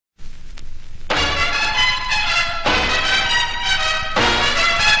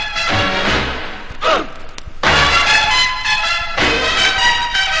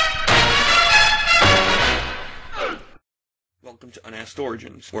Unasked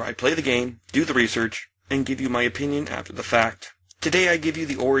Origins, where I play the game, do the research, and give you my opinion after the fact. Today I give you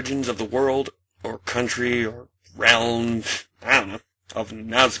the origins of the world, or country, or realm, I don't know, of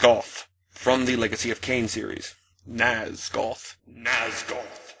Nosgoth, from the Legacy of Kain series. Nosgoth.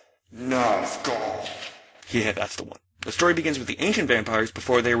 Yeah, that's the one. The story begins with the ancient vampires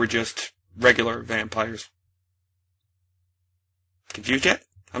before they were just regular vampires. Confused yet?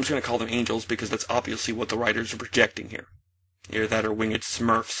 I'm just going to call them angels because that's obviously what the writers are projecting here. Either that or winged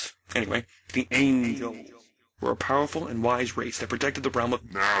smurfs. Anyway, the angels were a powerful and wise race that protected the realm of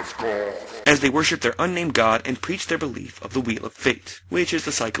Nosgoth, as they worshipped their unnamed god and preached their belief of the Wheel of Fate, which is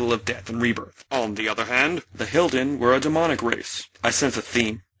the cycle of death and rebirth. On the other hand, the Hilden were a demonic race. I sense a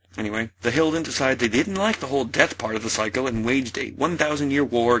theme. Anyway, the Hilden decided they didn't like the whole death part of the cycle and waged a 1,000-year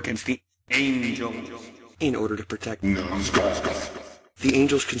war against the angels in order to protect Nosgoth. The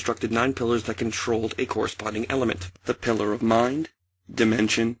angels constructed 9 pillars that controlled a corresponding element. The pillar of mind,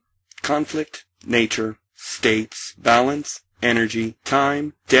 dimension, conflict, nature, states, balance, energy,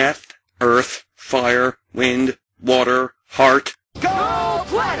 time, death, earth, fire, wind, water, heart, go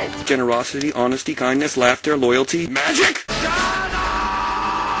planet! Generosity, honesty, kindness, laughter, loyalty, magic!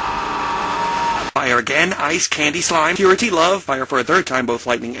 Fire again, ice, candy, slime, purity, love, fire for a third time, both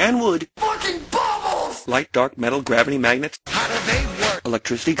lightning and wood. Fucking bubbles! Light, dark, metal, gravity, magnets. How do they work?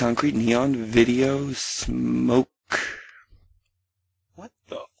 Electricity, concrete, neon, video, smoke. What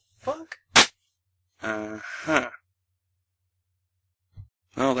the fuck?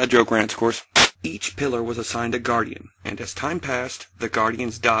 Well, that joke ran its course. Each pillar was assigned a guardian, and as time passed, the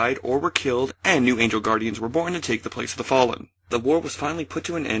guardians died or were killed, and new angel guardians were born to take the place of the fallen. The war was finally put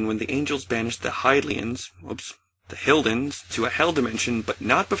to an end when the angels banished the the Hildens, to a hell dimension, but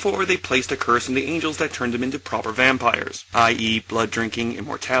not before they placed a curse on the angels that turned them into proper vampires, i.e. blood drinking,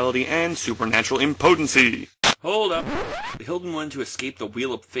 immortality, and supernatural impotency. Hold up. The Hilden wanted to escape the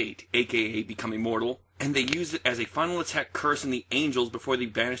Wheel of Fate, aka become immortal, and they used it as a final attack curse on the angels before they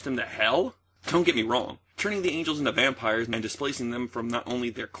banished them to hell? Don't get me wrong. Turning the angels into vampires and displacing them from not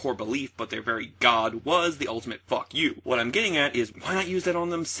only their core belief, but their very god was the ultimate fuck you. What I'm getting at is, why not use that on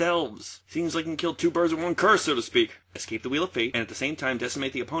themselves? Seems like you can kill 2 birds with 1 curse, so to speak. Escape the Wheel of Fate, and at the same time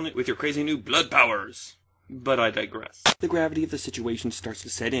decimate the opponent with your crazy new blood powers. But I digress. The gravity of the situation starts to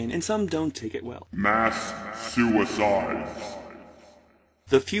set in, and some don't take it well. Mass suicides.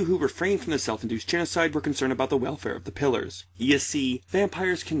 The few who refrained from the self-induced genocide were concerned about the welfare of the pillars. You see,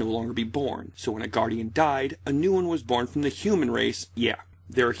 vampires can no longer be born, so when a guardian died, a new one was born from the human race. Yeah,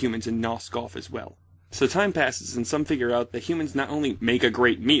 there are humans in Nosgoth as well. So time passes and some figure out that humans not only make a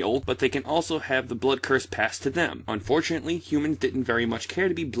great meal, but they can also have the blood curse passed to them. Unfortunately, humans didn't very much care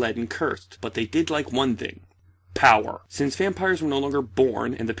to be bled and cursed, but they did like one thing. Power. Since vampires were no longer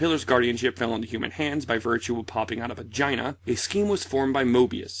born, and the pillar's guardianship fell into human hands by virtue of popping out of a vagina, a scheme was formed by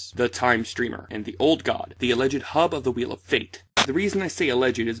Mobius, the time streamer, and the old god, the alleged hub of the Wheel of Fate. The reason I say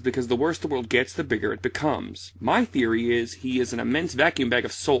alleged is because the worse the world gets, the bigger it becomes. My theory is he is an immense vacuum bag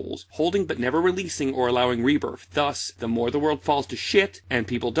of souls, holding but never releasing or allowing rebirth. Thus, the more the world falls to shit, and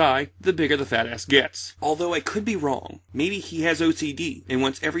people die, the bigger the fat ass gets. Although I could be wrong. Maybe he has OCD, and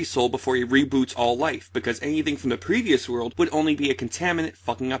wants every soul before he reboots all life, because anything from the previous world would only be a contaminant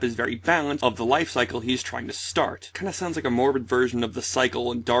fucking up his very balance of the life cycle he's trying to start. Kinda sounds like a morbid version of the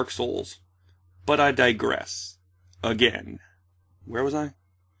cycle in Dark Souls. But I digress. Again. Where was I?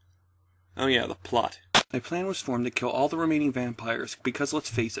 Oh yeah, the plot. My plan was formed to kill all the remaining vampires, because let's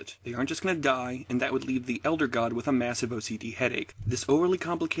face it, they aren't just gonna die, and that would leave the Elder God with a massive OCD headache. This overly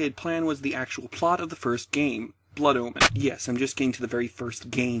complicated plan was the actual plot of the first game, Blood Omen. Yes, I'm just getting to the very first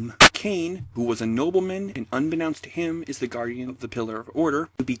game. Kain, who was a nobleman, and unbeknownst to him, is the guardian of the Pillar of Order,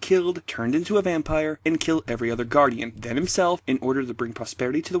 would be killed, turned into a vampire, and kill every other guardian, then himself, in order to bring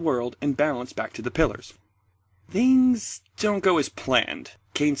prosperity to the world and balance back to the pillars. Things don't go as planned.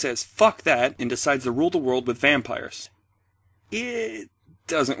 Kain says fuck that and decides to rule the world with vampires. It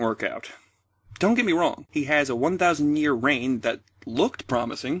doesn't work out. Don't get me wrong, he has a 1,000-year reign that looked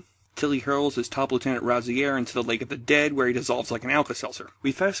promising, till he hurls his top lieutenant Razier into the Lake of the Dead where he dissolves like an Alka-Seltzer.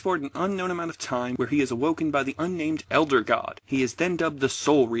 We fast forward an unknown amount of time where he is awoken by the unnamed Elder God. He is then dubbed the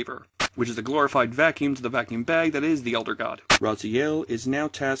Soul Reaver, which is a glorified vacuum to the vacuum bag that is the Elder God. Raziel is now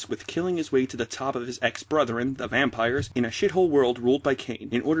tasked with killing his way to the top of his ex-brethren, the vampires, in a shithole world ruled by Kain,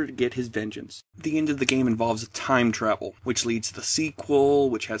 in order to get his vengeance. The end of the game involves time travel, which leads to the sequel,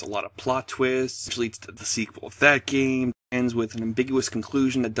 which has a lot of plot twists, which leads to the sequel of that game, ends with an ambiguous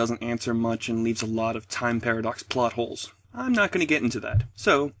conclusion that doesn't answer much and leaves a lot of time paradox plot holes. I'm not going to get into that.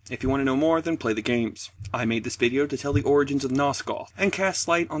 So, if you want to know more, then play the games. I made this video to tell the origins of Nosgoth, and cast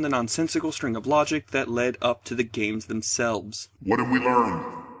light on the nonsensical string of logic that led up to the games themselves. What have we learned?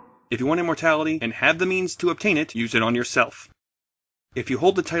 If you want immortality, and have the means to obtain it, use it on yourself. If you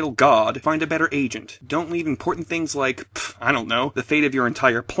hold the title God, find a better agent. Don't leave important things like, I don't know, the fate of your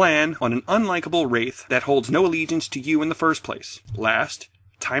entire plan on an unlikable wraith that holds no allegiance to you in the first place. Last,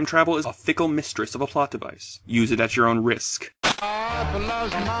 time travel is a fickle mistress of a plot device. Use it at your own risk. Papa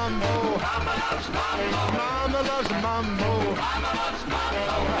loves mambo. Mama loves mambo. Mama loves mambo. Mama loves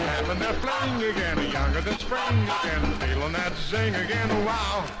mambo. Having their fling again, younger than spring again, feeling that zing again,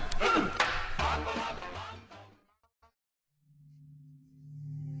 wow.